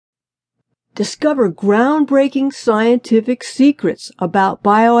discover groundbreaking scientific secrets about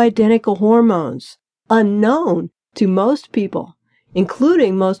bioidentical hormones, unknown to most people,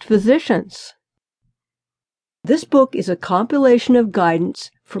 including most physicians. This book is a compilation of guidance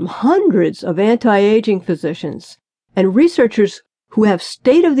from hundreds of anti-aging physicians and researchers who have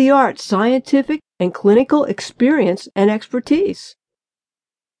state-of-the-art scientific and clinical experience and expertise.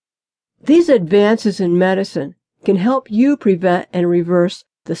 These advances in medicine can help you prevent and reverse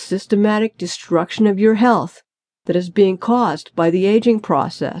the systematic destruction of your health that is being caused by the aging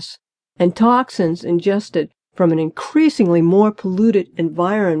process and toxins ingested from an increasingly more polluted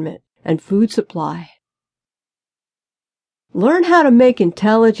environment and food supply. Learn how to make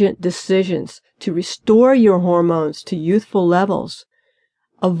intelligent decisions to restore your hormones to youthful levels,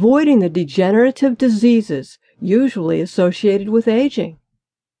 avoiding the degenerative diseases usually associated with aging.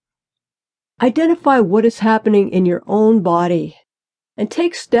 Identify what is happening in your own body and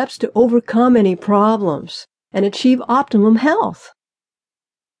take steps to overcome any problems and achieve optimum health.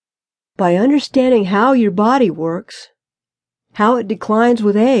 By understanding how your body works, how it declines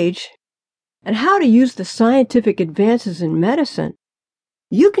with age, and how to use the scientific advances in medicine,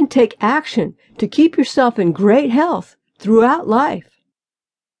 you can take action to keep yourself in great health throughout life.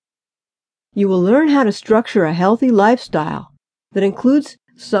 You will learn how to structure a healthy lifestyle that includes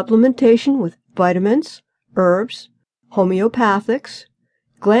supplementation with vitamins, herbs, homeopathics,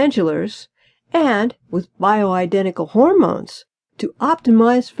 glandulars, and with bioidentical hormones to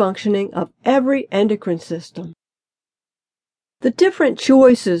optimize functioning of every endocrine system. The different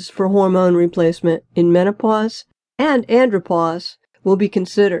choices for hormone replacement in menopause and andropause will be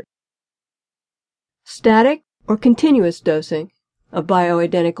considered. Static or continuous dosing of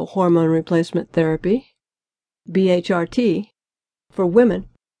bioidentical hormone replacement therapy, BHRT, for women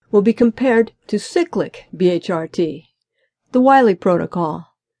will be compared to cyclic BHRT, the Wiley protocol,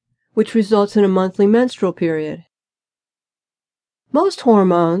 which results in a monthly menstrual period. Most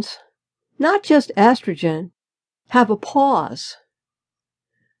hormones, not just estrogen, have a pause.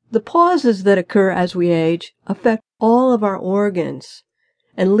 The pauses that occur as we age affect all of our organs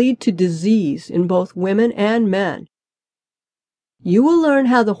and lead to disease in both women and men. You will learn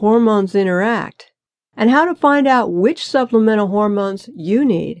how the hormones interact and how to find out which supplemental hormones you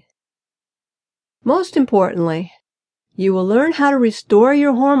need. Most importantly, you will learn how to restore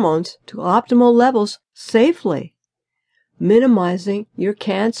your hormones to optimal levels safely, minimizing your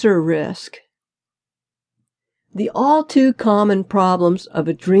cancer risk. The all-too-common problems of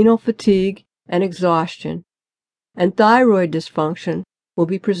adrenal fatigue and exhaustion and thyroid dysfunction will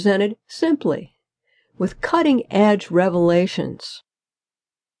be presented simply, with cutting-edge revelations.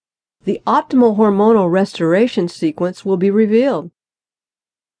 The optimal hormonal restoration sequence will be revealed.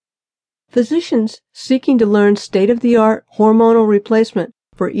 Physicians seeking to learn state-of-the-art hormonal replacement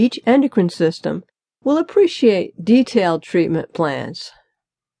for each endocrine system will appreciate detailed treatment plans.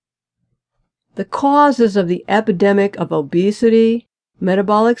 The causes of the epidemic of obesity,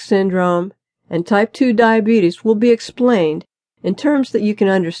 metabolic syndrome, and type 2 diabetes will be explained in terms that you can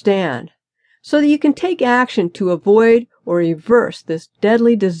understand, so that you can take action to avoid or reverse this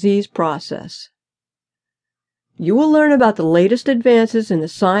deadly disease process. You will learn about the latest advances in the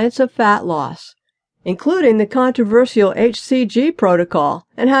science of fat loss, including the controversial HCG protocol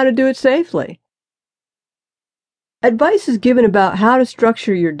and how to do it safely. Advice is given about how to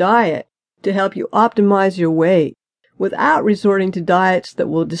structure your diet to help you optimize your weight without resorting to diets that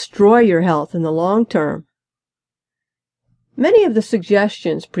will destroy your health in the long term. Many of the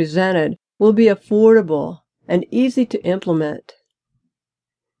suggestions presented will be affordable and easy to implement.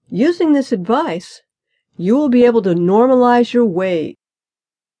 Using this advice, you will be able to normalize your weight,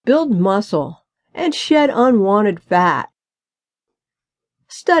 build muscle, and shed unwanted fat.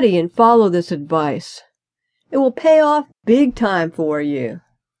 Study and follow this advice. It will pay off big time for you.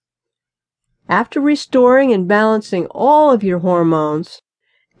 After restoring and balancing all of your hormones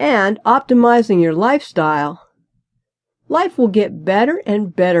and optimizing your lifestyle, life will get better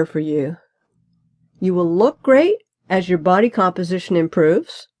and better for you. You will look great as your body composition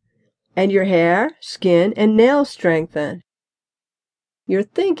improves, and your hair, skin, and nails strengthen. Your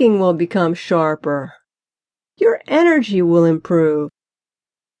thinking will become sharper. Your energy will improve.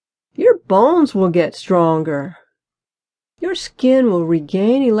 Your bones will get stronger. Your skin will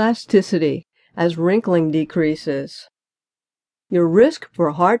regain elasticity as wrinkling decreases. Your risk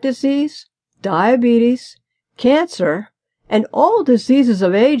for heart disease, diabetes, cancer, and all diseases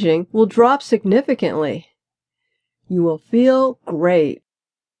of aging will drop significantly. You will feel great,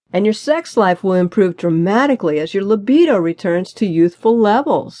 and your sex life will improve dramatically as your libido returns to youthful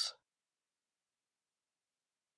levels.